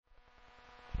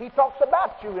He talks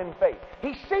about you in faith.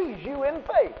 He sees you in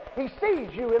faith. He sees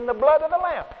you in the blood of the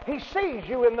Lamb. He sees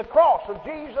you in the cross of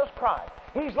Jesus Christ.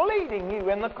 He's leading you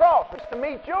in the cross to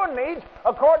meet your needs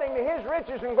according to His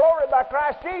riches and glory by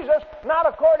Christ Jesus, not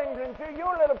according to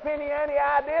your little penny-ante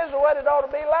ideas of what it ought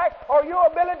to be like or your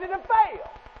ability to fail.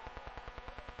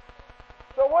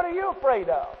 So what are you afraid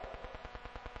of?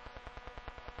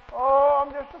 Oh,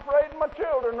 I'm just afraid my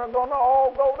children are going to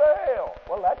all go to hell.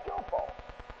 Well, that's your fault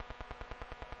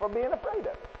for being afraid of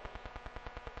it.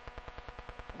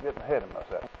 I'm getting ahead of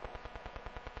myself.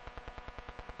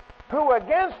 Who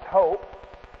against hope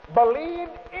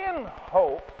believed in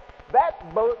hope.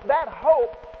 That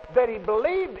hope that he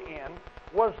believed in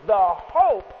was the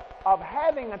hope of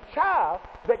having a child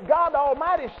that God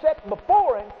Almighty set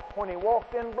before him when he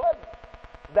walked in blood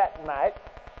that night.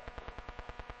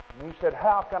 And he said,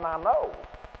 how can I know?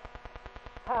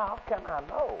 How can I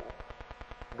know?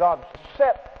 God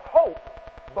set hope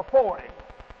before him.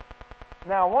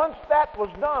 Now, once that was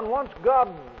done, once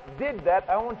God did that,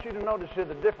 I want you to notice here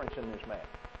the difference in this man.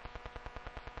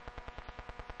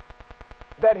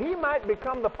 That he might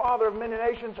become the father of many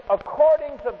nations,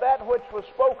 according to that which was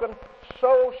spoken,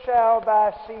 so shall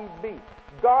thy seed be.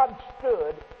 God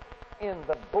stood in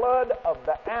the blood of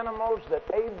the animals that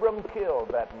Abram killed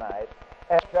that night,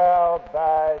 and shall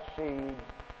thy seed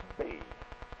be.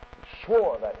 He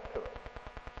swore that to him.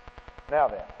 Now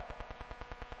then,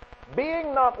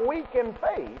 being not weak in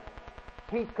faith,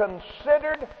 he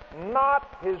considered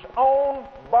not his own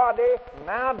body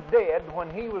now dead when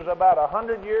he was about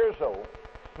 100 years old,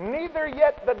 neither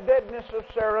yet the deadness of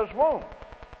Sarah's womb,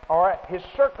 or his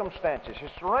circumstances,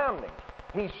 his surroundings.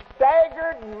 He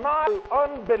staggered not to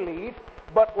unbelief,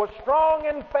 but was strong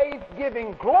in faith,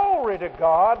 giving glory to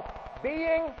God,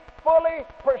 being fully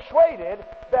persuaded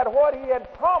that what he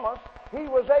had promised he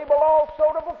was able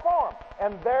also to perform.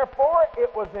 And therefore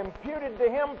it was imputed to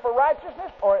him for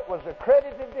righteousness, or it was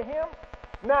accredited to him.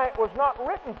 Now it was not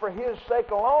written for his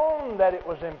sake alone that it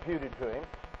was imputed to him.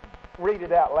 Read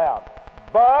it out loud.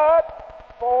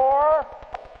 But for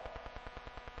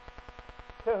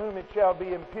to whom it shall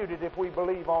be imputed if we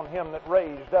believe on him that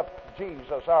raised up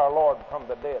Jesus our Lord from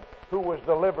the dead, who was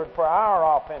delivered for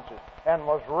our offenses and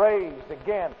was raised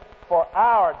again for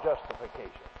our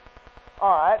justification.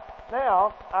 All right,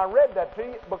 now I read that to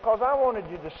you because I wanted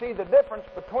you to see the difference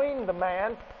between the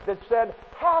man that said,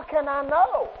 how can I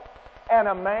know? And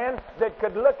a man that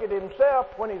could look at himself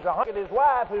when he's at his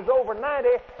wife who's over 90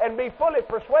 and be fully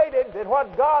persuaded that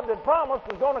what God had promised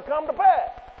was going to come to pass.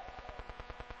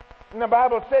 And the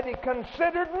Bible said he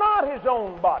considered not his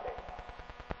own body.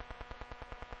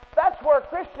 That's where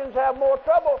Christians have more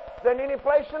trouble than any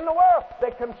place in the world.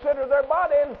 They consider their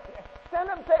body and stand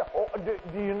up and say, oh,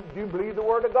 do you believe the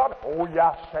Word of God? Oh,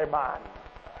 yes, amen.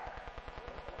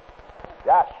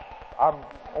 Yes.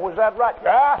 Oh, is that right?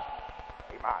 Yes.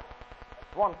 Amen.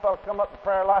 One fellow come up the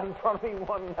prayer line in front of me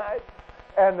one night,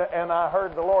 and I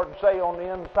heard the Lord say on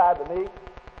the inside of me,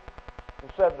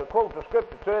 and said to quote the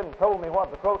scripture to him, and told me what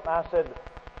to quote, and I said,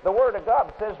 the Word of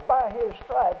God says, by His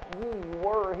stripes ye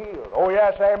were healed. Oh,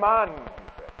 yes, amen, he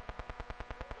said.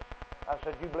 I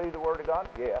said, you believe the Word of God?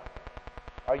 Yeah.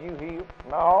 Are you healed?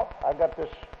 No, I got this.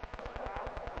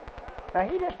 Now,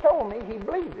 he just told me he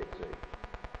believed it, see.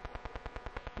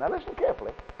 Now, listen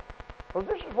carefully, because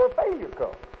this is where failure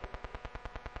comes.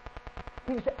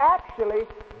 He's actually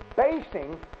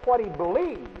basing what he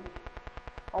believes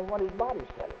on what his body's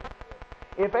telling him.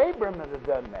 If Abram had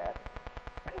done that,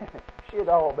 she'd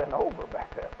all been over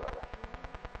back there, brother.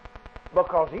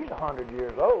 Because he's 100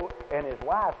 years old, and his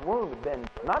wife's womb had been,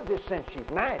 not just since she's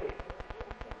 90.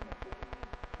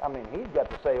 I mean, he's got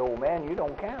to say, old man, you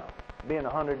don't count. Being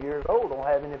 100 years old don't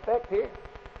have any effect here.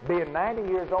 Being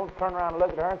 90 years old, turn around and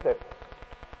look at her and say,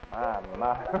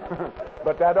 my.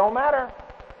 But that don't matter.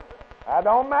 That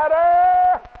don't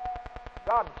matter.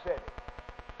 God said it.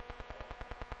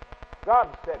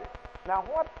 God said it. Now,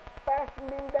 what fastened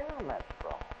him down that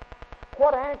strong?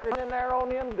 What anchored in there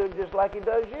on him? Just like he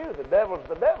does you. The devil's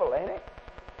the devil, ain't he?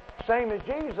 Same as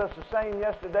Jesus, the same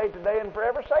yesterday, today, and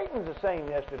forever. Satan's the same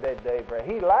yesterday, today,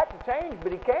 forever. He'd like to change,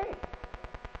 but he can't.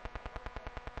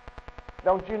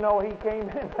 Don't you know he came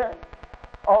in there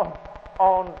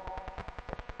on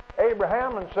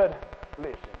Abraham and said,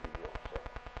 listen to yourself.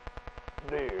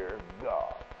 Dear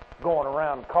God. Going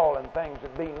around calling things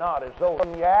that be not as though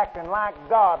you're acting like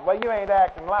God. Well, you ain't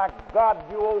acting like God,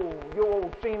 you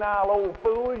old senile old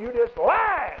fool. You just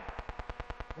lying.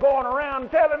 Going around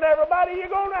telling everybody you're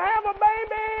going to have a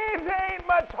baby. There ain't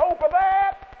much hope of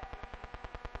that.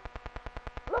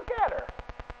 Look at her.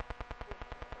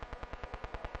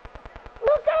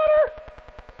 Look at her.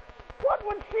 What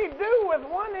would she do with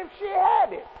one if she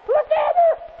had it? Look at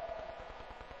her.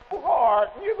 Heart,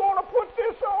 you're going to put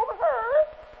this on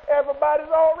her? Everybody's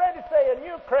already saying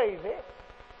you're crazy.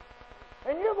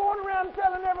 And you're going around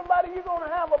telling everybody you're going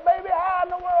to have a baby. How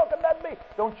in the world can that be?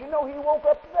 Don't you know he woke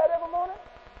up to that every morning?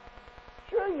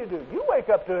 Sure you do. You wake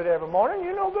up to it every morning.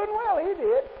 You know good and well he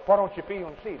did. Why don't you feel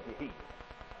and see if you hear?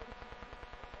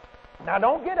 Now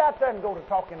don't get out there and go to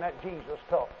talking that Jesus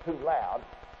talk too loud.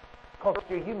 Because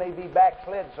you may be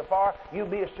backslid so far, you'll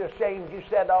be so ashamed you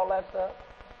said all that stuff.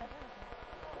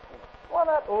 Well,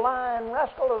 that lying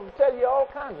rascal will tell you all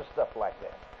kinds of stuff like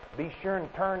that. Be sure and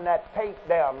turn that tape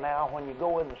down now when you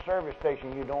go in the service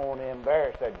station. You don't want to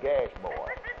embarrass that gas boy.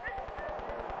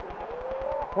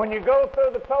 When you go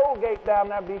through the toll gate down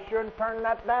there, be sure and turn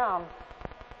that down.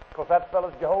 Because that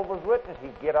fellow's Jehovah's Witness.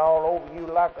 He'd get all over you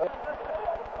like a...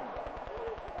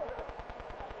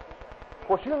 Of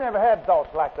course, you never had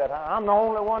thoughts like that, huh? I'm the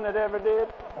only one that ever did.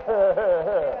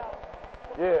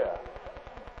 Yeah.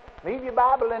 Leave your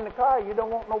Bible in the car. You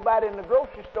don't want nobody in the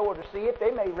grocery store to see it.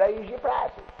 They may raise your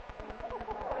prices.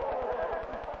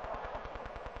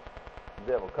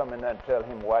 The devil come in there and tell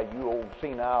him, why, you old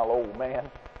senile old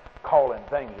man, calling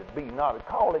things that be not,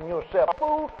 calling yourself a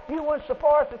fool. You went so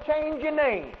far as to change your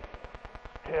name.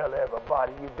 Tell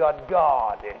everybody you've got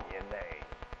God in your name.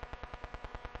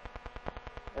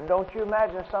 And don't you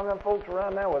imagine some of them folks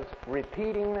around there was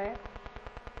repeating that?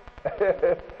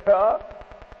 Huh?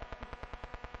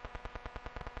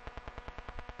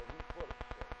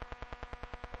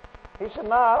 He said,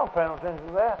 no, I don't pay no attention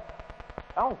to that.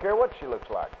 I don't care what she looks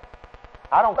like.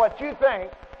 I don't care what you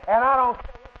think, and I don't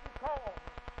care what you call.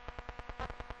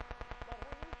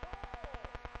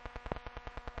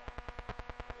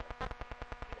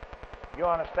 You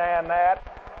understand that?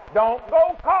 Don't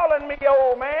go calling me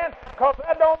old man, because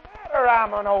that don't matter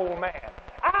I'm an old man.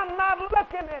 I'm not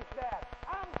looking at that.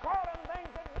 I'm calling things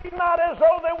that be not as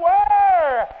though they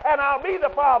were. And I'll be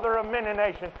the father of many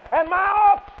nations. And my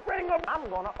offspring, I'm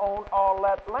going to own all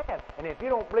that land. And if you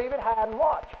don't believe it, hide and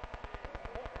watch.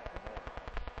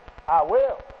 I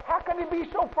will. How can he be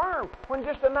so firm when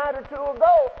just a night or two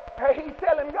ago he's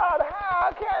telling God,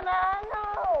 how can I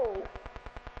know?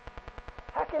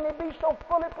 How can he be so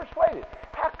fully persuaded?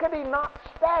 How could he not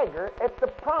stagger at the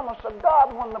promise of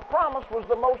God when the promise was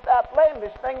the most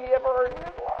outlandish thing he ever heard in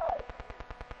his life?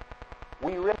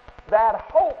 We read that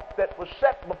hope that was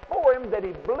set before him that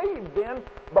he believed in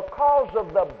because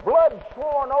of the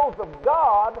blood-sworn oath of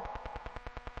God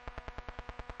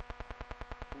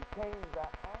became the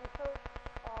anchor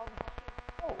of the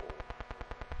soul.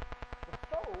 The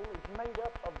soul is made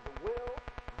up of the will,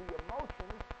 the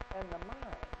emotions, and the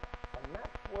mind. And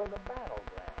that's where the battleground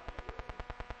is.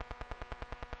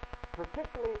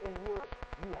 Particularly in your,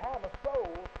 you have a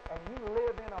soul and you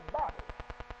live in a body.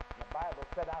 The Bible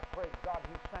said, I pray God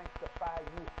He sanctify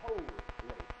you wholly,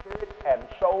 spirit and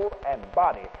soul and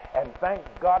body. And thank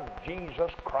God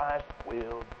Jesus Christ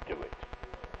will do it.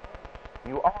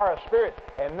 You are a spirit,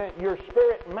 and then your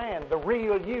spirit man, the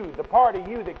real you, the part of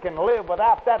you that can live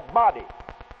without that body.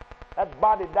 That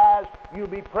body dies, you'll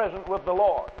be present with the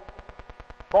Lord.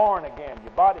 Born again.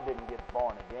 Your body didn't get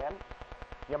born again.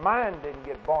 Your mind didn't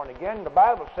get born again. The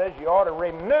Bible says you ought to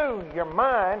renew your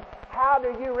mind. How do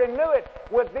you renew it?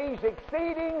 With these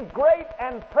exceeding great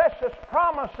and precious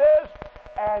promises,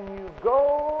 and you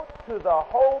go to the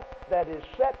hope that is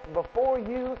set before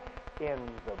you in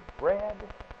the bread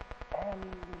and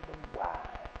the wine.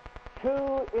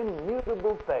 Two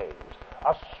immutable things.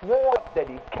 A sword that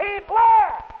He can't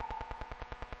lie.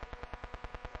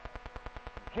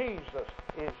 Jesus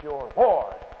is your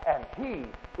Lord, and He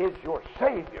is your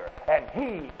Savior, and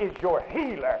He is your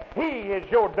healer. He is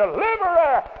your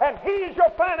deliverer, and He is your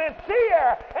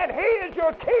financier, and He is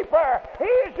your keeper. He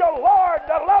is your Lord,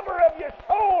 the lover of your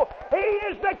soul. He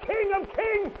is the King of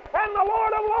kings and the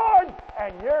Lord of lords,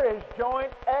 and you're His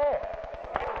joint heir.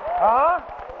 Huh?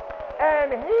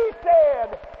 And He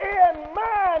said, in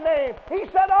my name, He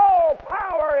said, all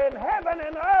power in heaven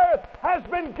and earth has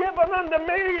been given unto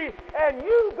me, and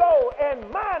you go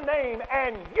in my name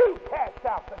and you cast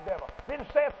out the devil. Didn't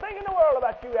say a thing in the world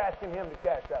about you asking Him to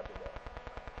cast out the devil.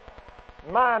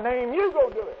 In my name, you go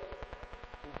do it.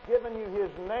 He's given you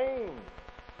His name.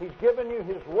 He's given you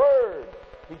His word.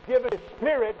 He's given His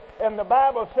Spirit, and the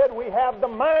Bible said we have the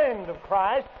mind of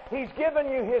Christ. He's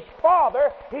given you His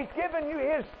Father. He's given you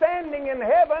His standing in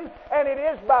heaven, and it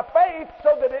is by faith,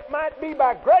 so that it might be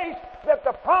by grace, that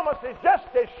the promise is just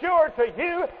as sure to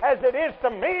you as it is to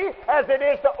me, as it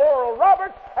is to Oral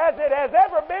Roberts, as it has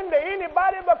ever been to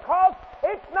anybody, because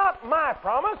It's not my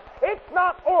promise. It's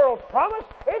not Oral's promise.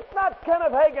 It's not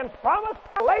Kenneth Hagin's promise.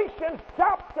 Galatians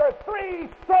chapter 3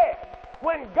 says,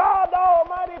 when God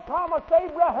Almighty promised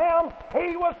Abraham,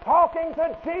 He was talking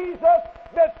to Jesus,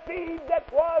 the seed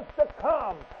that was to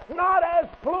come. Not as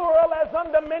plural as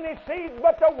unto many seeds,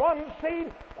 but to one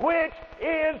seed, which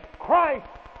is Christ.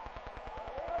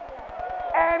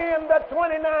 And in the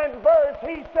 29th verse,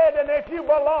 He said, and if you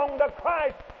belong to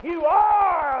Christ, you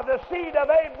are the seed of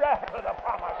Abraham. To the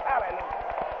promise. Hallelujah.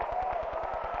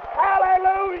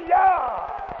 Hallelujah.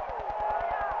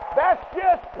 That's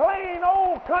just plain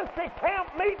old country camp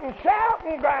meeting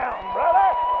shouting ground,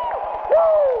 brother.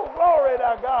 Woo! Glory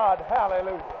to God.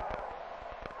 Hallelujah.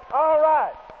 All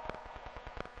right.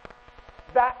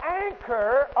 The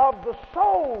anchor of the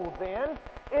soul, then,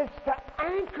 is to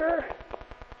anchor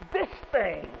this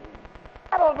thing.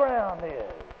 Battleground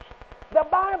is. The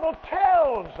Bible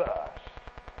tells us,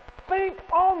 think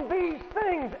on these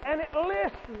things, and it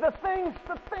lists the things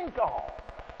to think on.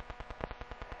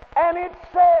 And it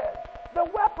says, the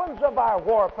weapons of our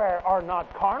warfare are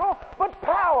not carnal, but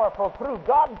powerful through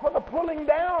God for the pulling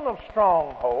down of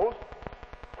strongholds,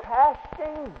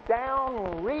 casting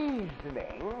down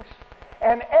reasonings,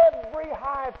 and every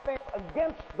high thing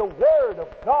against the Word of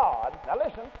God. Now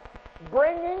listen,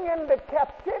 bringing into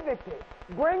captivity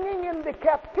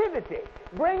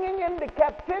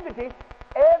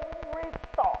every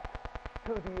thought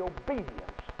to the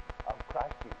obedience of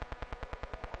Christ Jesus.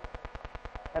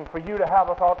 And for you to have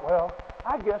a thought, well,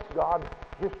 I guess God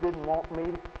just didn't want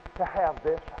me to have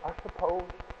this, I suppose.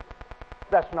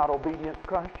 That's not obedience to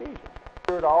Christ Jesus.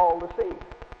 You're all the seed.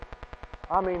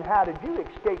 I mean, how did you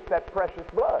escape that precious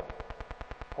blood?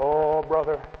 Oh,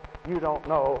 brother, you don't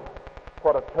know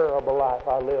what a terrible life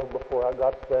I lived before I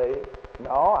got saved.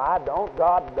 No, I don't.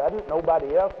 God doesn't.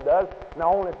 Nobody else does. The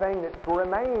only thing that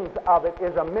remains of it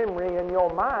is a memory in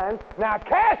your mind. Now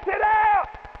cast it out!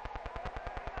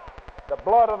 The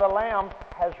blood of the Lamb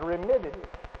has remitted it.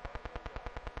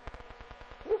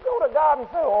 You go to God and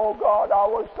say, oh, God, I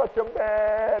was such a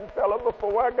bad fellow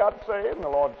before I got saved. And the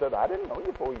Lord said, I didn't know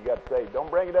you before you got saved.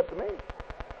 Don't bring it up to me.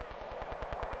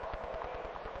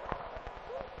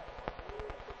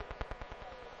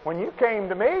 When you came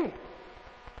to me,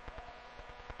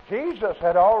 Jesus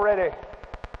had already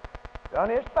done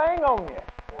His thing on you.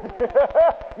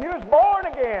 You was born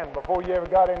again before you ever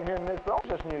got in here in this room.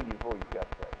 Just knew you before you got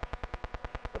saved.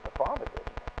 But the Father didn't.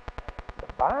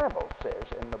 The Bible says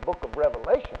in the book of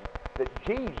Revelation that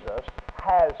Jesus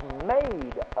has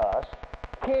made us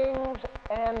kings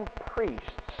and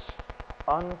priests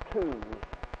unto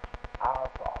our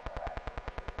Father.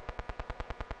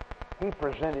 He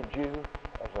presented you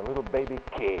as a little baby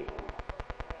king.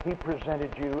 He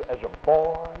presented you as a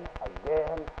born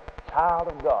again child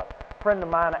of God. A friend of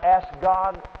mine asked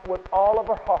God with all of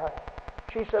her heart.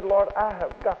 She said, Lord, I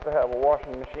have got to have a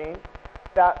washing machine.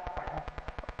 Now,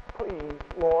 please,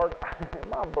 Lord,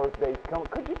 my birthday's coming.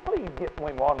 Could you please get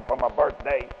me one for my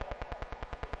birthday?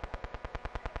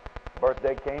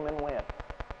 Birthday came and went.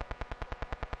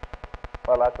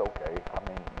 Well, that's okay. I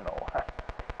mean, you know,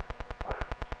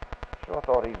 sure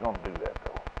thought he was going to do that,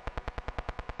 though.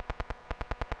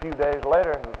 A few days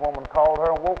later, this woman called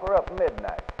her and woke her up at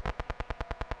midnight.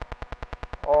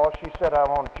 Oh, she said, I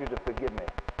want you to forgive me.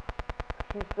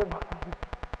 She said,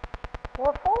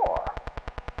 what for?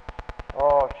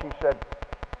 Oh, she said,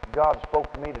 God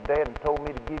spoke to me today and told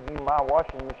me to give you my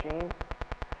washing machine.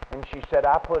 And she said,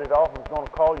 I put it off and was going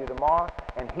to call you tomorrow.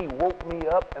 And He woke me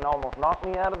up and almost knocked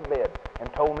me out of bed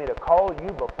and told me to call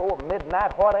you before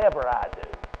midnight, whatever I do.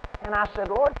 And I said,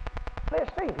 Lord, let's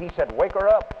see. He said, wake her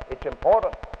up. It's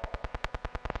important.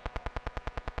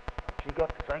 She got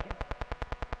to thinking,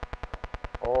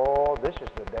 oh, this is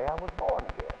the day I was born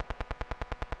again.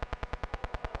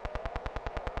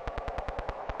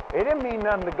 It didn't mean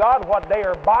nothing to God what day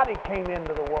her body came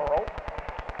into the world.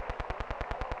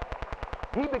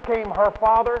 He became her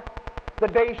father the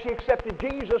day she accepted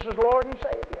Jesus as Lord and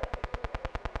Savior.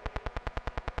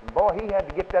 And boy, he had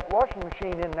to get that washing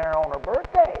machine in there on her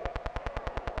birthday.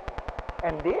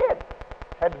 And did.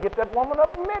 Had to get that woman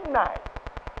up at midnight.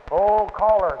 Oh,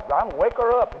 call her. I'm wake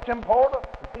her up. It's important.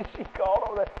 She called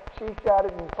over there. She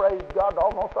shouted and praised God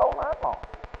almost all night long.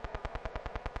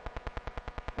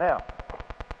 Now,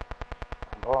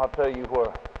 oh, I'll tell you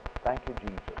where. Thank you,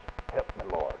 Jesus. Help me,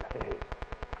 Lord.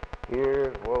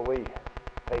 Here's where we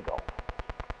take off.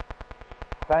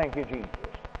 Thank you, Jesus.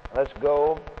 Let's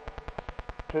go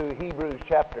to Hebrews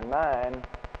chapter 9.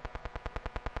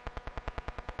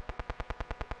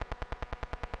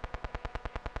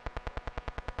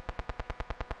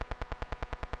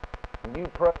 You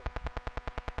pray.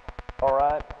 All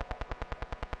right.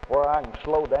 I can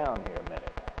slow down here a minute.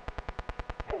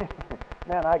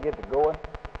 Man, I get to going.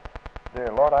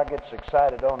 Dear Lord, I get so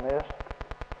excited on this.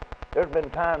 There's been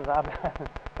times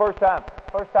first time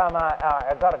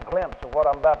I got a glimpse of what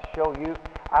I'm about to show you.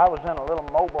 I was in a little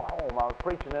mobile home. I was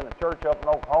preaching in a church up in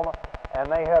Oklahoma, and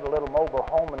they had a little mobile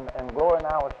home, and Gloria and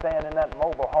I was staying in that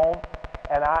mobile home,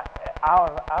 and I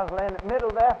was laying in the middle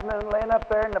of the afternoon, laying up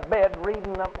there in the bed,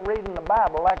 reading the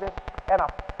Bible like this, and a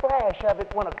flash of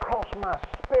it went across my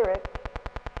spirit,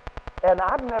 and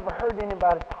I've never heard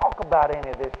anybody talk about any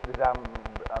of this that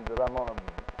I'm going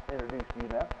to introduce to you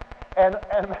now. And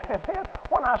then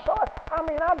when I saw it, I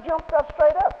mean, I jumped up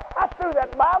straight up. I threw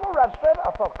that Bible right straight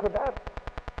up. I thought,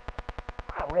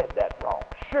 I read that wrong.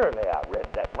 Surely I read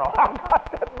that wrong. I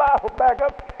got that Bible back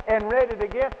up and read it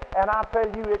again. And I tell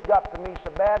you, it got to me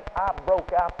so bad, I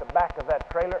broke out the back of that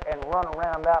trailer and run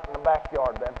around out in the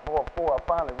backyard then before I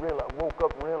finally woke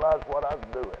up and realized what I was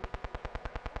doing.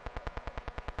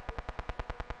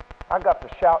 I got to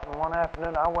shouting one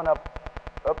afternoon. I went up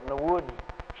in the woods,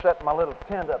 set my little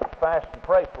tent up to fast and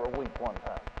pray for a week one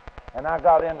time. And I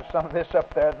got into some of this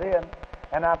up there then.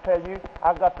 And I tell you,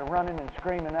 I got to running and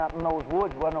screaming out in those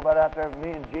woods. Wasn't nobody out there but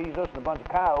me and Jesus and a bunch of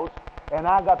coyotes. And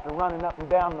I got to running up and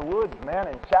down the woods, man,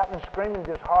 and shouting and screaming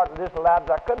just hard, just as loud as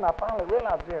I could. And I finally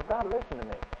realized, dear God, listen to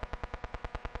me.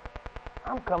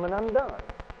 I'm coming undone.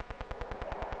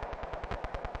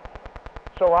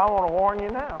 So I want to warn you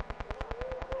now.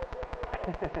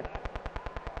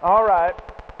 All right.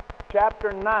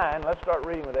 Chapter 9, let's start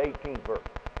reading with the 18th verse.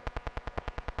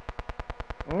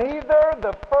 Neither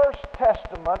the First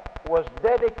Testament was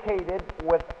dedicated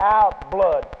without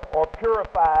blood, or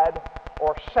purified,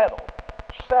 or settled.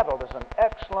 Settled is an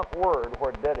excellent word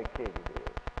where dedicated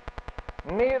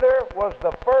is. Neither was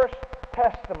the First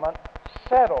Testament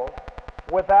settled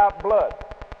without blood.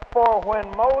 For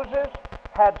when Moses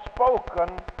had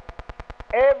spoken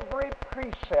every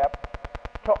precept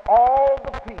to all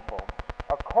the people,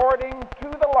 according to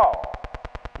the law,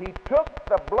 he took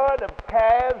the blood of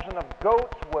calves and of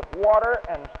goats with water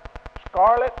and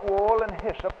scarlet wool and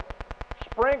hyssop,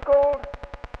 sprinkled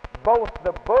both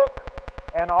the book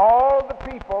and all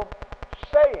the people,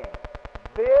 saying,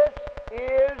 This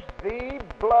is the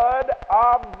blood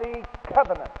of the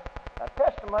covenant. Now,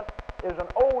 testament is an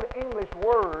old English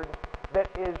word that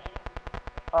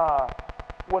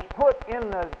was put in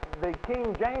the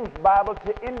King James Bible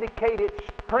to indicate its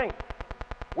strength.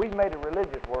 We've made a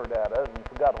religious word out of it and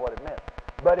forgot what it meant.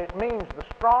 But it means the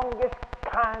strongest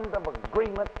kind of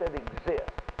agreement that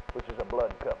exists, which is a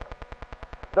blood covenant.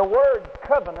 The word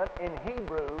covenant in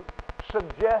Hebrew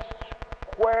suggests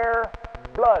where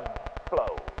blood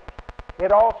flows.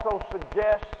 It also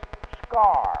suggests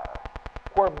scar,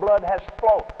 where blood has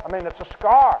flowed. I mean, it's a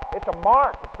scar. It's a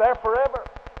mark. It's there forever.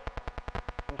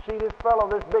 You see this fellow,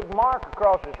 this big mark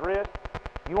across his wrist.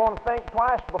 You want to think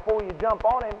twice before you jump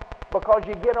on him, because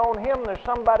you get on him, there's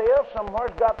somebody else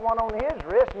somewhere's got one on his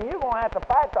wrist, and you're going to have to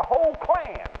fight the whole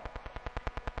clan.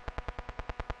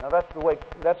 Now that's the way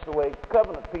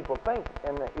covenant people think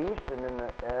in the East and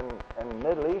in the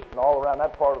Middle East and all around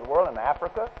that part of the world, in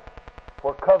Africa,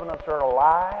 where covenants are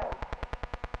alive.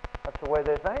 That's the way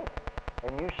they think.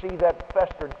 And you see that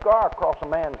festered scar across a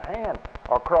man's hand,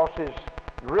 or across his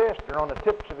wrist, or on the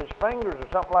tips of his fingers, or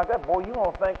something like that. Boy, you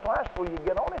won't think twice before you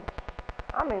get on him.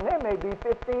 I mean, there may be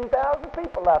 15,000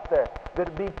 people out there that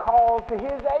would be called to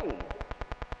his aid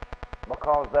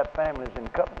because that family is in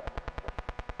covenant.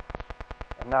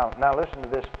 And now listen to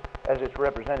this as it's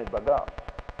represented by God.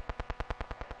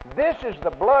 This is the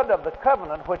blood of the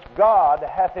covenant which God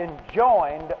hath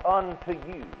enjoined unto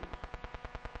you.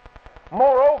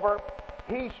 Moreover,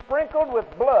 he sprinkled with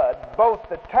blood both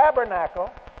the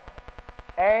tabernacle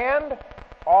and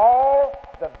all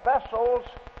the vessels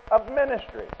of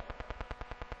ministry.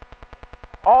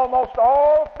 Almost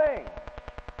all things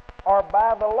are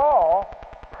by the law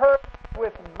purged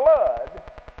with blood,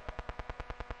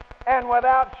 and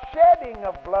without shedding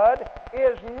of blood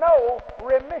is no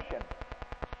remission,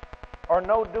 or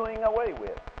no doing away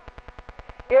with.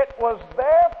 It was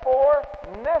therefore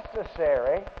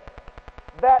necessary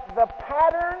that the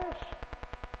patterns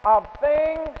of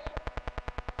things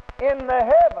in the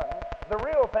heavens, the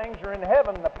real things are in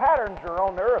heaven, the patterns are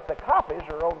on the earth, the copies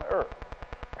are on the earth.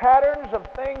 Patterns of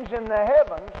things in the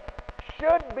heavens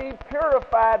should be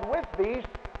purified with these,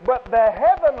 but the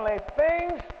heavenly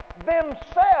things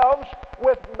themselves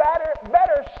with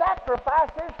better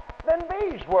sacrifices than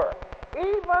these were.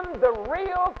 Even the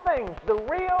real things, the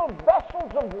real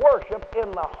vessels of worship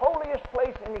in the holiest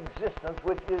place in existence,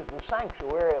 which is the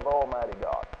sanctuary of Almighty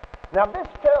God. Now this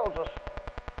tells us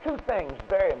two things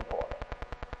very important.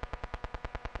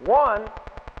 One,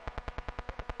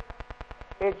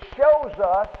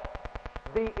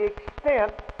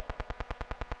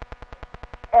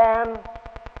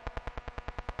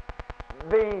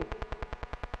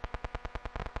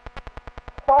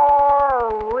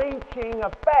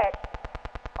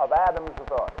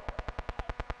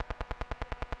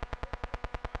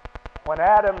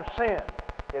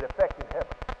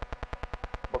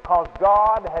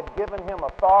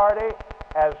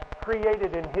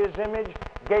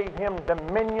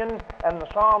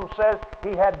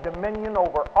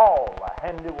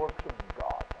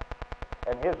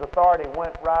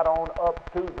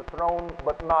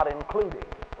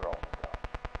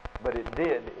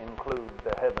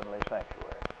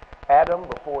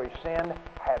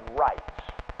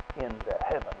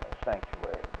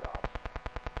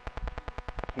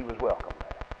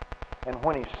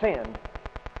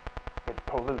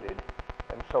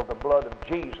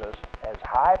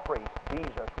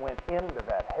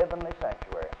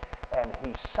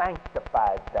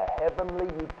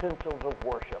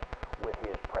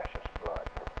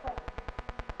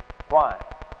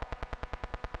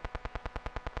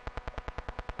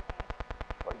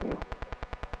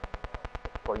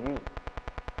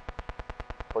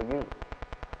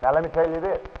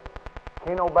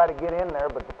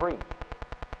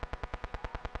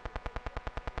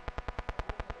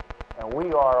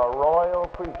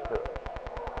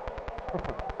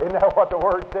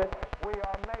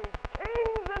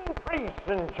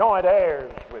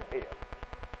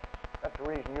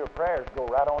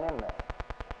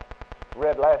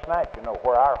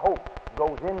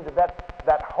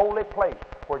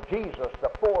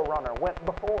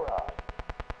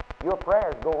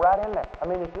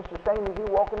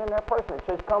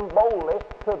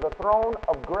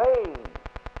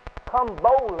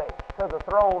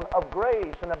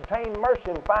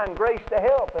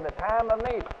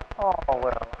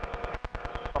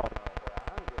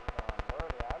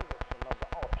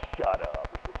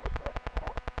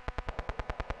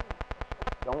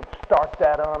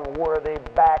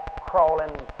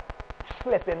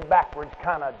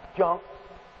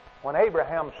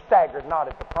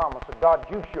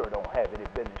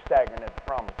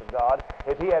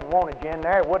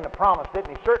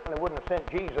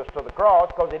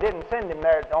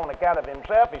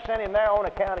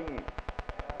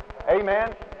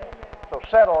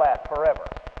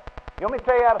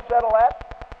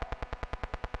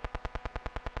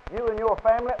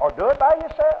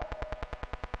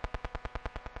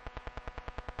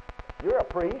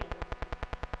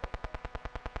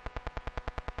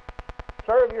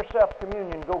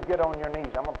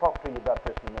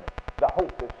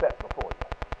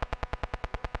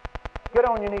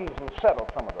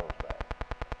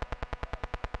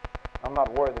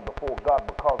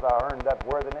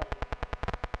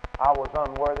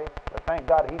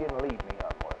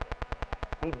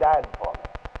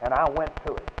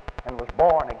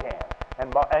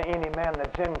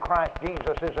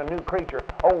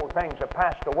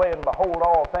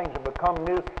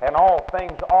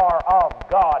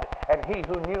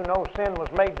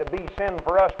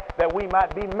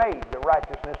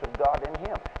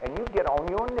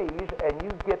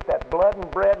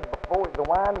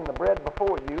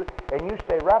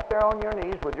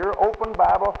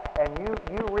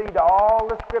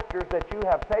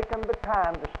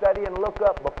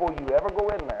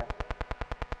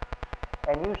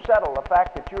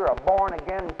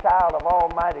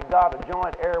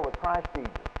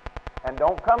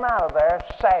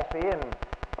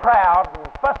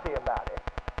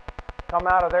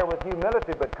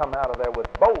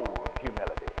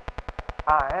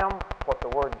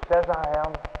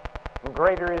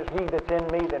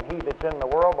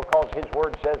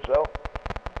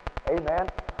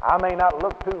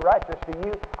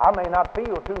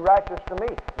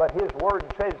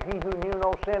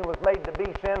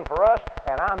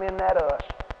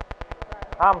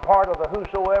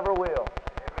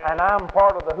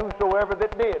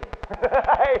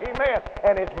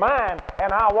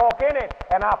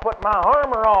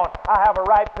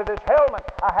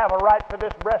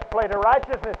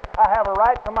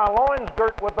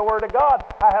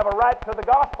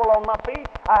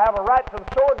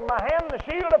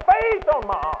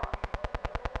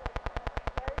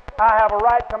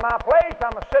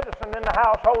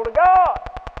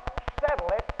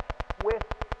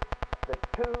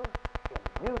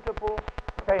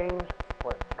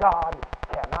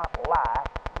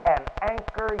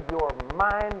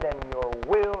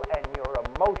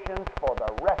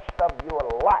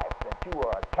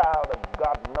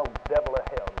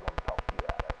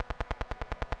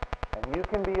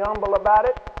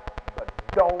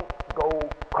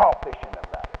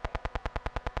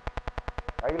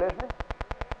 Are you listening?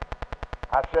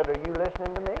 I said, are you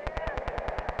listening to me?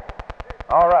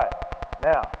 All right.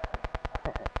 Now,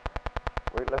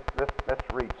 let's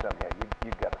read some here.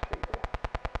 You've got to see this.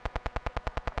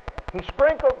 He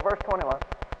sprinkled, verse 21,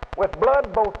 with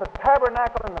blood both the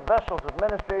tabernacle and the vessels of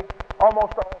ministry.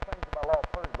 Almost all things of our law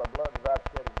purged by blood, without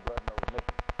shedding blood, no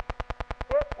remission.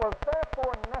 It was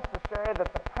therefore necessary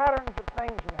that the patterns of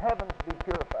things in heavens be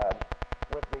purified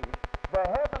with these. The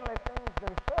heavenly things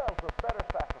themselves were better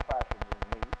sacrifices than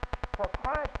these, for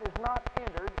Christ is not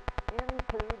entered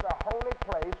into the holy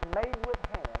place made with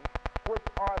hands, which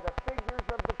are the figures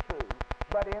of the true,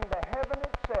 but in the heaven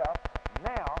itself,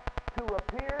 now to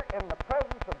appear in the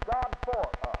presence of God for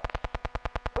us.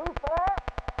 Who for?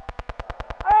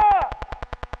 Us!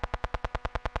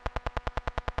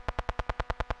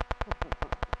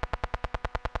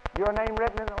 Your name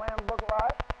written in the Lamb's Book of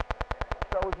Life?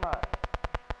 So's mine.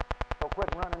 So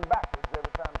quit running backwards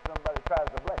every time somebody tries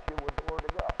to bless you with the Word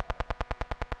of God.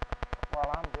 Well,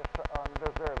 I'm just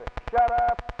undeserving. Shut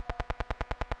up.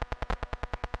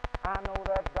 I know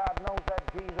that. God knows that.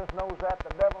 Jesus knows that.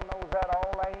 The devil knows that.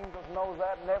 All the angels knows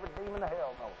that. And every demon of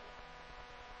hell knows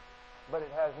it. But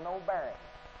it has no bearing.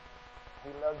 He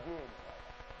loves you anyway.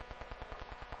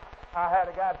 I had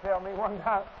a guy tell me one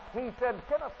time, he said,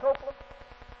 Kenneth Copeland,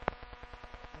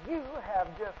 you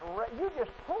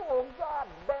just pulled God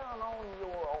down on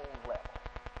your own level.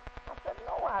 I said,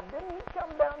 no, I didn't. He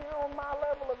come down here on my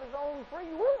level of his own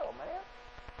free will, man.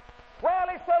 Well,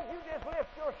 he said, you just lift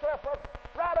yourself up,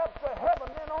 right up to heaven,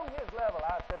 then on his level.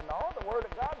 I said, no, the Word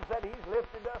of God said he's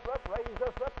lifted us up, raised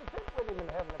us up to sit with him in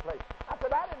the heavenly place. I said,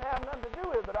 I didn't have nothing to do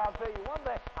with it, but I'll tell you one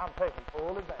thing, I'm taking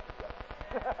full advantage of it.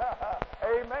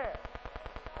 Amen.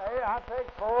 Hey, I take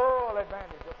full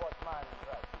advantage of what's mine in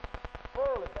Christ.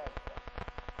 Full advantage.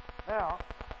 Now,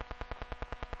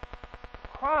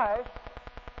 Christ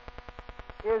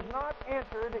is not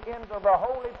entered into the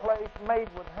holy place made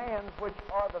with hands, which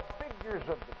are the figures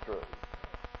of the true,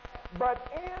 but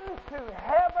into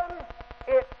heaven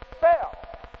itself.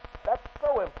 That's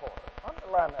so important.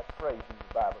 Underline that phrase in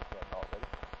your Bible again already.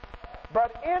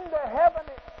 But into heaven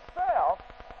itself,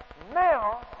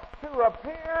 now to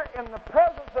appear in the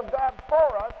presence of God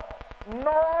for us,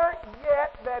 nor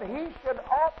yet that he should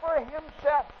offer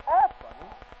himself often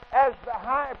as the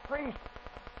high priest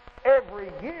every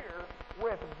year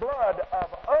with blood of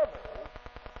others,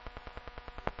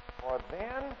 for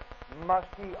then must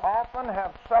he often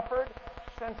have suffered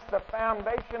since the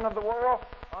foundation of the world.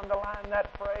 Underline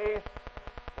that phrase.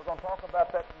 We're going to talk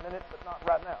about that in a minute, but not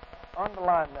right now.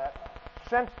 Underline that.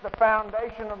 Since the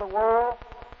foundation of the world,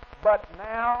 but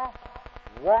now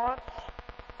once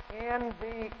in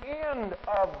the end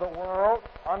of the world,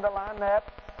 underline that,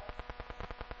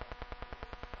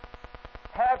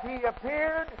 hath he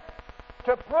appeared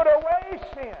to put away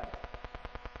sin.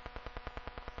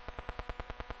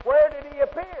 Where did he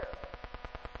appear?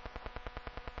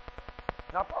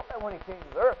 Now, talk about when he came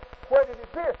to the earth. Where did he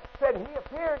appear? Said he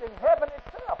appeared in heaven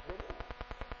itself, did he?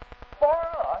 For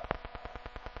us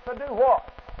to do what?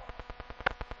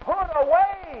 Put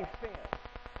away sin.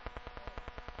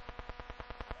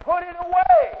 Put it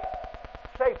away.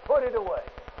 Say, put it away.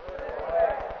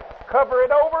 Cover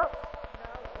it over?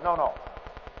 No.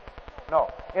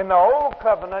 In the Old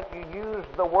Covenant, you use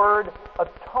the word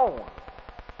atone.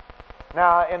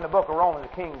 Now, in the book of Romans,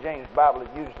 the King James Bible, it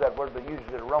uses that word, but uses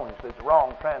it erroneously. It's a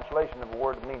wrong translation of a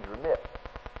word that means remit.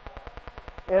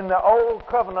 In the Old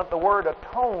Covenant, the word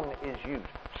atone is used.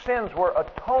 Sins were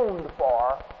atoned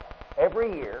for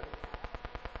every year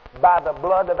by the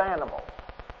blood of animals,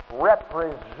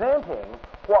 representing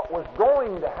what was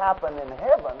going to happen in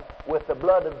heaven with the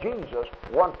blood of Jesus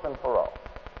once and for all.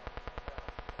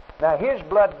 Now, his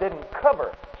blood didn't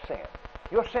cover sin.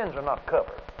 Your sins are not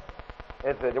covered.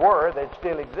 If they were, they'd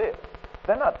still exist.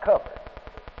 They're not covered.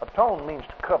 Atone means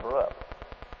to cover up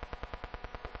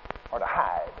or to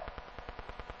hide.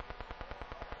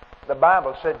 The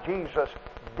Bible said Jesus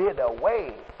did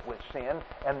away with sin,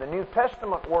 and the New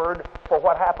Testament word for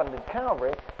what happened at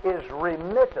Calvary is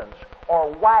remittance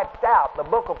or wiped out. The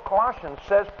book of Colossians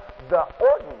says the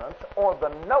ordinance or the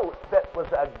note that was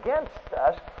against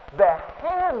us, the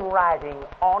handwriting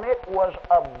on it was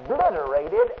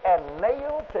obliterated and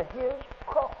nailed to his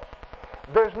cross.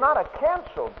 There's not a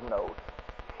canceled note.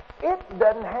 It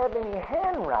doesn't have any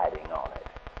handwriting on it.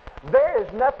 There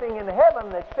is nothing in heaven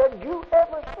that said you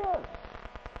ever sinned.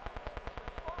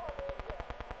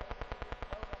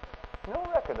 No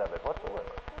record of it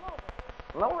whatsoever.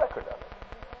 No record of it.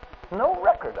 No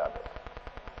record of it.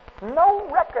 No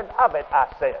record of it, I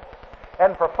said.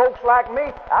 And for folks like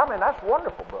me, I mean, that's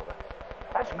wonderful, brother.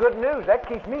 That's good news. That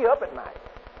keeps me up at night.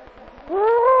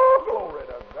 Woo, glory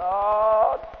to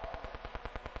God.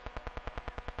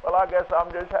 Well, I guess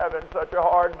I'm just having such a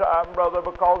hard time, brother,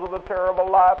 because of the terrible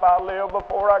life I lived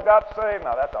before I got saved.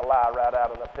 Now, that's a lie right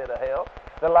out of the pit of hell.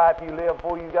 The life you lived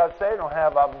before you got saved don't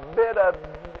have a bit of,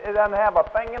 it doesn't have a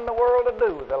thing in the world to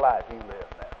do with the life you live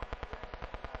now.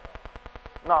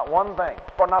 Not one thing.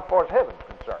 Not far as heaven's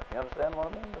concerned. You understand what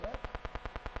I mean by that?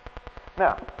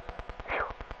 Now,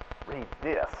 read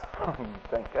this. You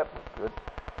think that was good.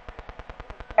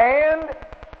 And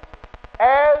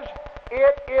as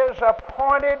it is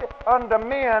appointed unto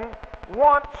men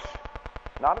once,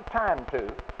 not a time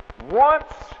to,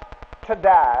 once to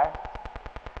die,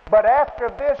 but after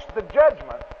this the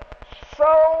judgment,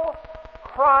 so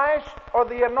Christ, or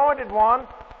the Anointed One,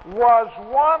 was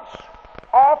once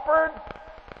offered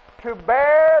to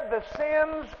bear the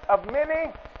sins of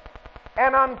many,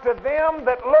 and unto them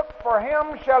that look for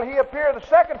him shall he appear the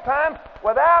second time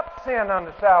without sin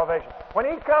unto salvation. When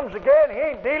he comes again, he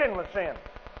ain't dealing with sin.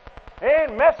 He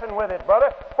ain't messing with it, brother.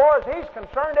 As far as he's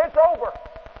concerned, it's over.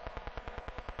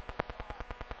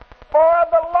 For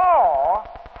the law,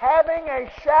 having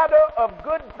a shadow of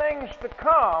good things to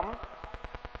come,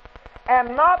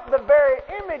 and not the very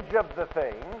image of the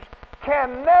things,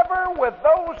 can never, with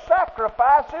those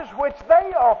sacrifices which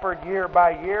they offered year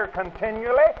by year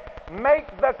continually, make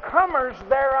the comers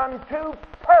thereunto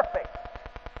perfect.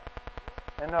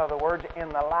 In other words, in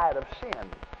the light of sin.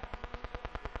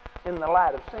 In the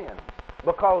light of sin.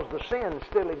 Because the sin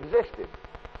still existed.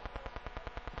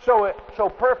 So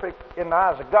perfect in the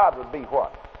eyes of God would be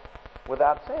what?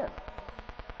 Without sin.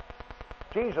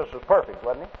 Jesus was perfect,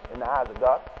 wasn't he? In the eyes of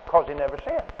God. Because he never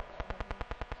sinned.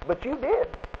 But you did.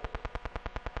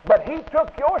 But he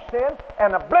took your sin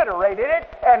and obliterated it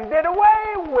and did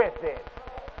away with it.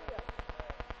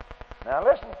 Now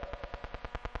listen.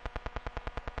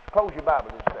 Close your Bible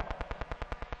this second.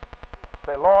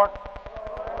 Say, Lord,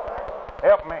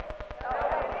 help me.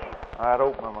 All right,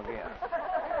 open them again.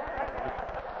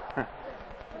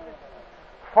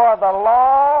 For the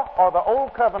law, or the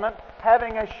old covenant,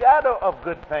 having a shadow of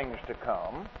good things to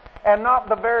come, and not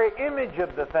the very image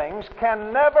of the things,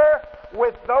 can never,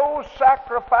 with those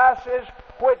sacrifices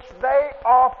which they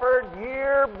offered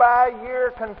year by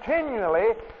year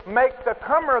continually, make the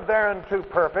comer thereunto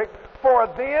perfect. For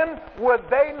then would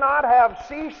they not have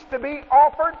ceased to be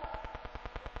offered?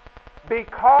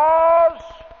 Because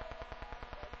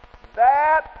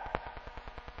that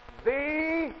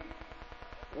the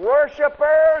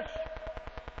worshippers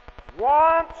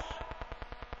once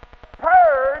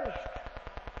purged.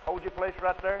 Hold your place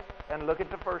right there and look at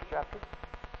the first chapter.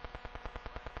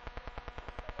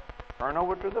 Turn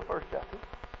over to the first chapter.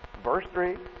 Verse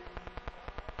 3.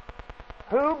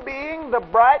 Who being the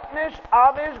brightness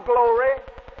of his glory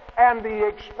and the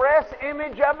express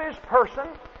image of his person,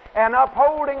 and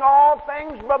upholding all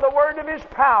things by the word of his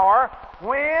power,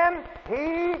 when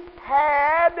he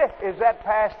had, is that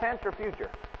past tense or future?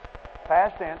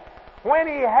 Past tense. When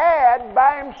he had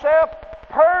by himself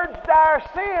purged our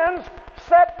sins,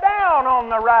 sat down on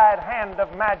the right hand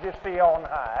of majesty on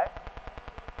high.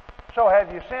 So have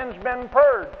your sins been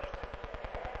purged?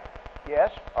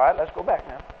 Yes. All right, let's go back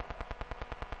now.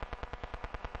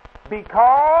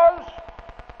 Because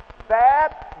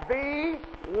that the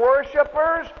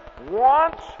worshippers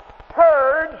once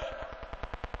purged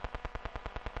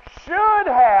should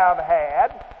have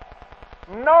had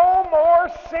no more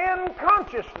sin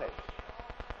consciousness,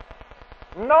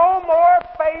 no more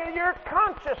failure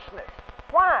consciousness.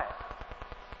 Why?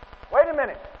 Wait a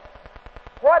minute.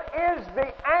 What is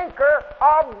the anchor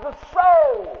of the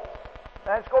soul?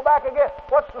 Now let's go back again.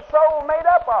 What's the soul made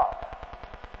up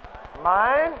of?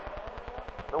 Mind,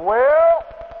 the will,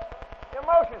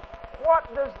 emotions.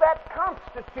 What does that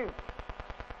constitute?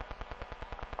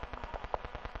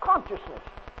 Consciousness.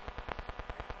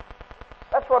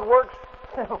 That's what works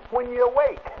when you're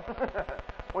awake,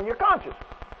 when you're conscious.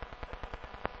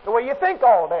 The way you think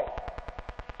all day.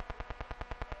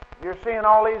 You're seeing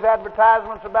all these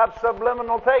advertisements about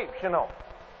subliminal tapes, you know.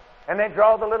 And they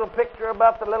draw the little picture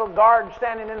about the little guard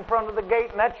standing in front of the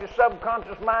gate, and that's your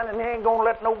subconscious mind, and he ain't going to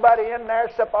let nobody in there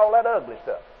except all that ugly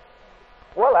stuff.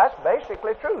 Well, that's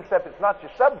basically true, except it's not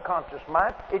your subconscious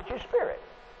mind, it's your spirit.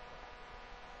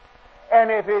 And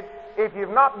if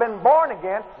you've not been born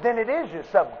again, then it is your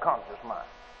subconscious mind.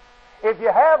 If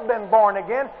you have been born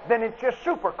again, then it's your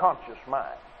superconscious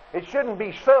mind. It shouldn't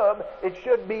be sub, it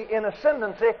should be in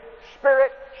ascendancy,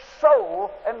 spirit,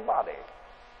 soul, and body.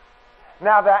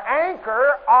 Now the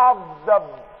anchor of the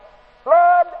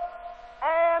blood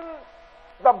and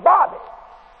the body,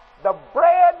 the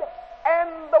bread and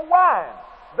the wine,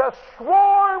 the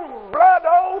sworn blood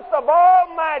oath of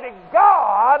Almighty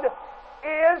God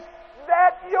is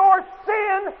that your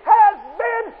sin has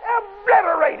been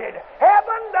obliterated.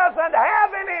 Heaven doesn't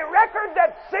have any record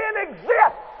that sin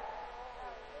exists.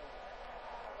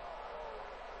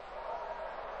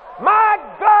 My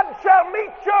God shall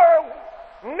meet your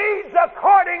needs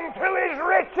according to His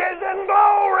riches and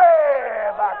glory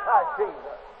by Christ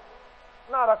Jesus.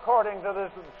 Not according to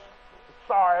this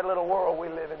sorry little world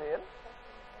we're living in.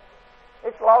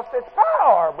 It's lost its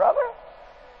power, brother.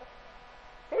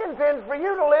 He intends for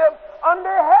you to live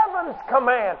under heaven's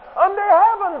command, under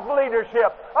heaven's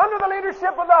leadership, under the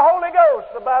leadership of the Holy Ghost.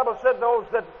 The Bible said those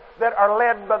that are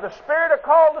led by the Spirit are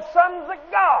called the sons of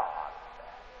God.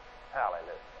 Hallelujah.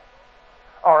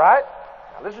 All right,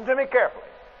 now listen to me carefully.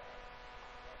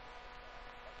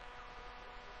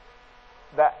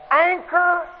 The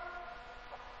anchor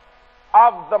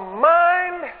of the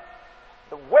mind,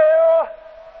 the will,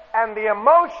 and the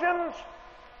emotions,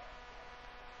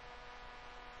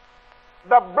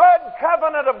 the blood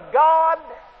covenant of God,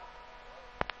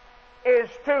 is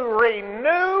to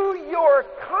renew your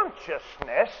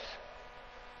consciousness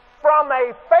from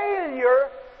a failure,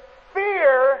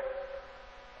 fear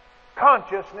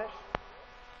consciousness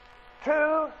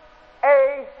to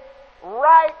a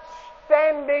right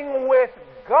standing with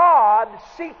God.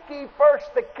 Seek ye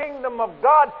first the kingdom of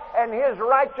God and His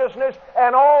righteousness,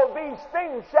 and all these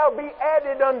things shall be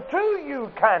added unto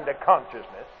you kind of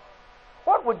consciousness.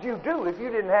 What would you do if you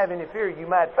didn't have any fear you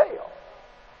might fail?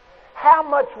 How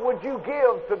much would you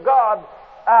give to God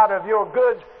out of your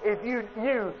goods if you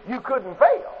knew you couldn't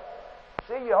fail?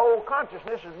 See, your whole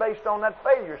consciousness is based on that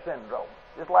failure syndrome,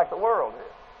 just like the world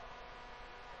is.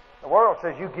 The world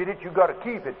says you get it, you got to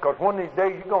keep it, because one of these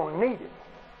days you're going to need it.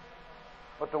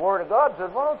 But the Word of God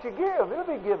says, why don't you give? It'll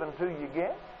be given to you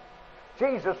again.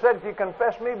 Jesus said, if you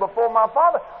confess me before my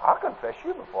Father, I'll confess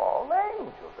you before all the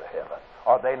angels of heaven.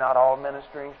 Are they not all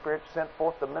ministering spirits sent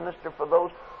forth to minister for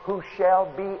those who shall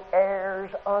be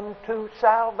heirs unto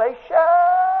salvation?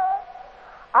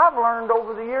 I've learned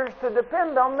over the years to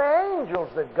depend on the angels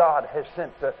that God has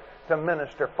sent to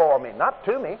minister for me. Not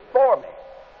to me, for me.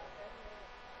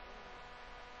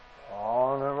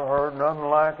 Oh, I never heard nothing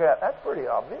like that. That's pretty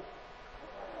obvious.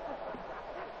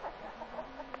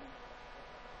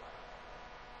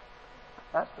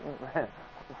 That's,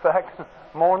 in fact,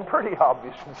 more than pretty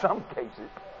obvious in some cases.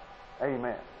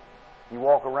 Amen. You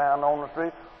walk around on the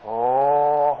street,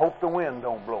 oh, I hope the wind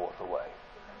don't blow us away.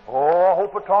 Oh, I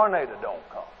hope a tornado don't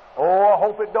come. Oh, I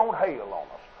hope it don't hail on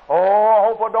us. Oh, I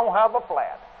hope I don't have a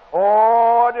flat.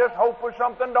 Oh, I just hope for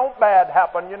something don't bad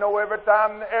happen. You know, every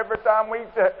time we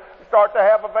start to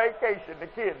have a vacation, the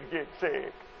kids get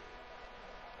sick.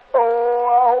 Oh,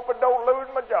 I hope I don't lose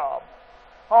my job.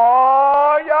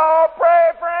 Oh, y'all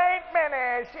pray for Aunt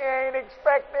Minnie. She ain't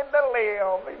expected to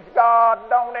live. If God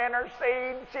don't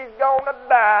intercede, she's going to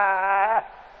die.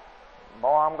 Boy,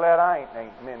 I'm glad I ain't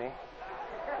Aunt Minnie.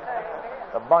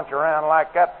 A bunch around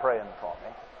like that praying for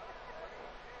me.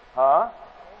 Huh?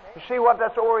 You see what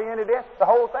that's oriented in? The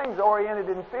whole thing's oriented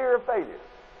in fear of failure.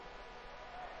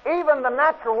 Even the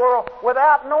natural world,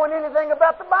 without knowing anything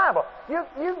about the Bible.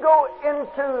 You go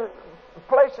into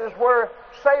places where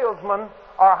salesmen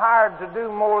are hired to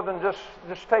do more than just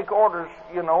take orders,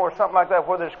 you know, or something like that,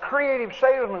 where there's creative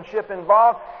salesmanship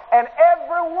involved, and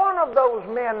every one of those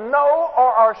men know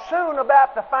or are soon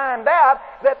about to find out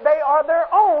that they are their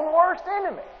own worst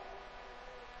enemy.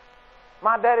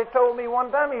 My daddy told me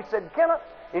one time, he said, Kenneth,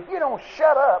 if you don't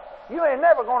shut up, you ain't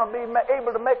never going to be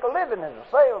able to make a living as a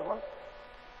salesman.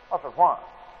 I said, why?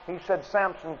 He said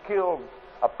Samson killed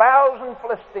 1,000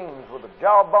 Philistines with the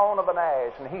jawbone of an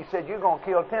ass, and he said, you're going to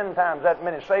kill 10 times that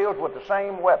many sails with the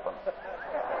same weapon.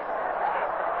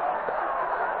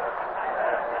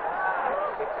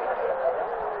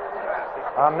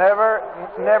 I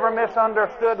never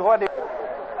misunderstood what he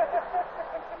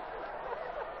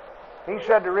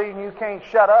said. The reason you can't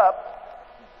shut up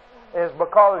is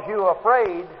because you're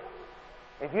afraid.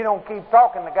 If you don't keep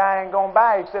talking, the guy ain't going to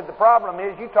buy. He said the problem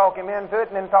is you talk him into it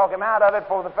and then talk him out of it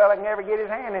before the fella can ever get his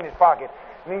hand in his pocket.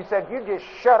 And he said, you just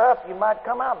shut up, you might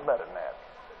come out better than that.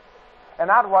 And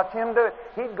I'd watch him do it.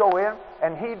 He'd go in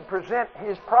and he'd present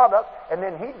his product, and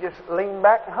then he'd just lean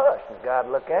back and hush. And God'd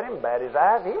look at him, bat his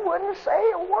eyes. He wouldn't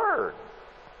say a word.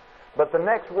 But the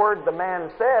next word the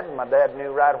man said, my dad knew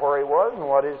right where he was and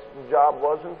what his job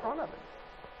was in front of him.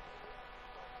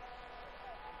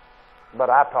 But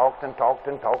I talked and talked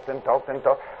and talked and talked and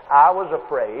talked. I was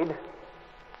afraid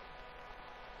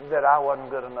that I wasn't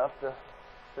good enough to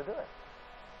do it.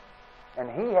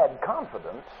 And he had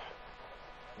confidence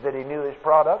that he knew his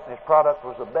product. His product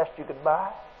was the best you could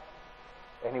buy.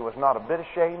 And he was not a bit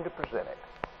ashamed to present it.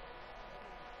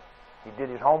 He did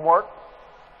his homework,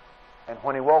 and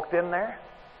when he walked in there,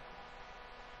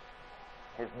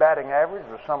 his batting average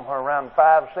was somewhere around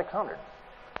 500 or 600.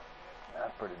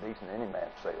 That's pretty decent any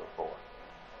man's sales for.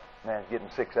 Man's getting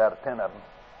 6 out of 10 of them.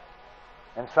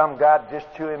 And some guy'd just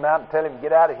chew him out and tell him,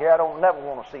 get out of here, I don't never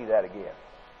want to see that again.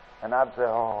 And I'd say,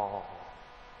 oh.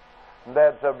 And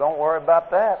Dad said, don't worry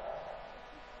about that.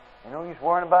 You know, he's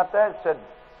worrying about that. He said,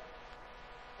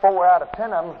 4 out of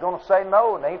 10 of them is going to say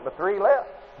no, and there ain't but 3 left.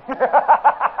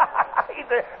 He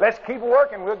said, let's keep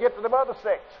working, we'll get to the other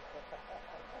 6.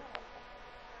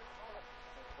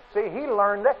 See, he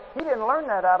learned that. He didn't learn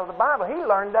that out of the Bible. He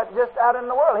learned that just out in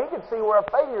the world. He could see where a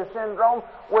failure syndrome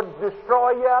would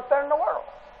destroy you out there in the world.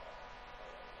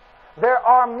 There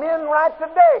are men right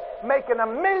today making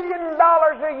 $1 million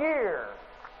a year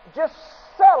just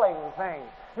selling things.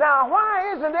 Now,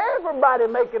 why isn't everybody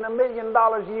making $1 million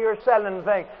a year selling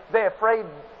things? They're afraid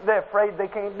they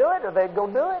can't do it, or they'd go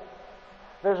do it.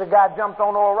 There's a guy jumped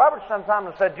on Oral Roberts sometime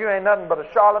and said, you ain't nothing but a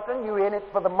charlatan. You in it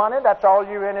for the money. That's all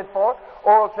you're in it for.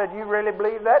 Oral said, you really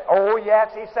believe that? Oh,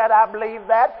 yes, he said, I believe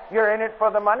that. You're in it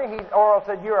for the money. Oral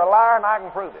said, you're a liar, and I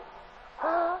can prove it.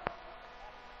 Huh?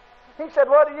 He said,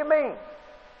 what do you mean?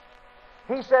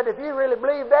 He said, if you really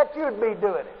believe that, you'd be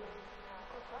doing it.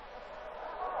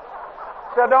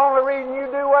 So the only reason you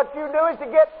do what you do is to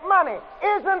get money.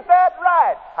 Isn't that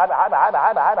right?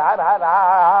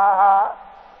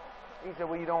 He said,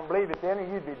 well, you don't believe it then, or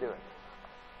you'd be doing it.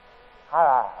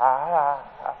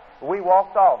 We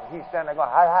walked off. He's standing there going,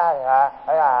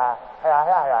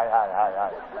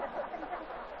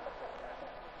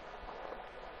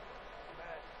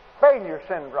 failure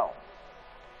syndrome.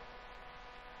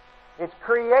 It's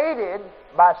created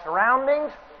by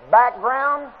surroundings,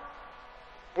 background.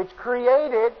 It's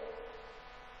created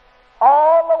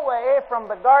all the way from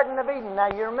the Garden of Eden.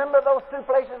 Now, you remember those 2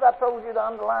 places I told you to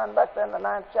underline back there in the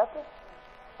 9th chapter?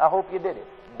 I hope you did it.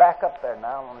 Back up there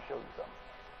now. I want to show you something.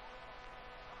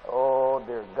 Oh,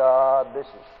 dear God, this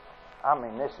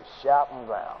is shouting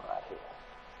ground right here.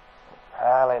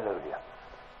 Hallelujah.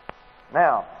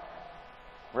 Now,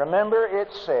 remember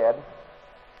it said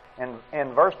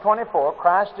in verse 24,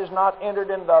 Christ is not entered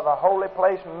into the holy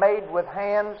place made with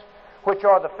hands, which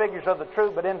are the figures of the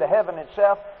truth, but into heaven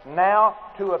itself, now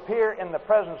to appear in the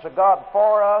presence of God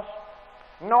for us,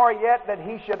 nor yet that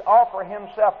he should offer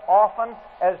himself often,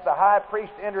 as the high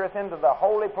priest entereth into the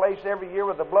holy place every year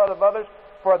with the blood of others,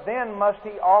 for then must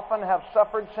he often have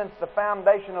suffered since the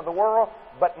foundation of the world.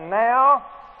 But now,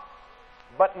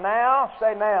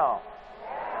 say now,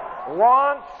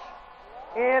 once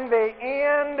in the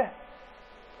end,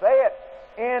 say it,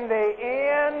 in the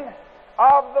end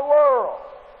of the world.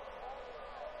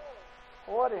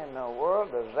 What in the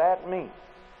world does that mean?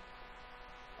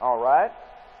 All right.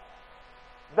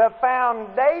 The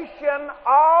foundation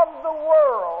of the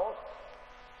world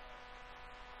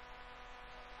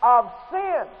of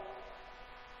sin.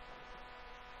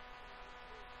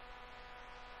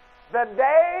 The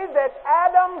day that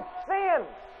Adam sinned,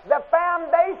 the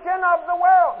foundation of the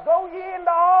world. Go ye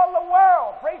into all the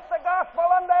world. Preach the gospel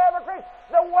unto every creature.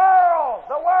 The world,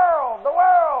 the world, the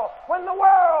world. When the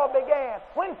world began,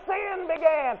 when sin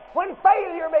began, when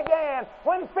failure began,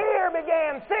 when fear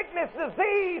began, sickness,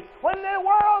 disease, when the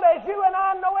world as you and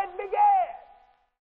I know it began.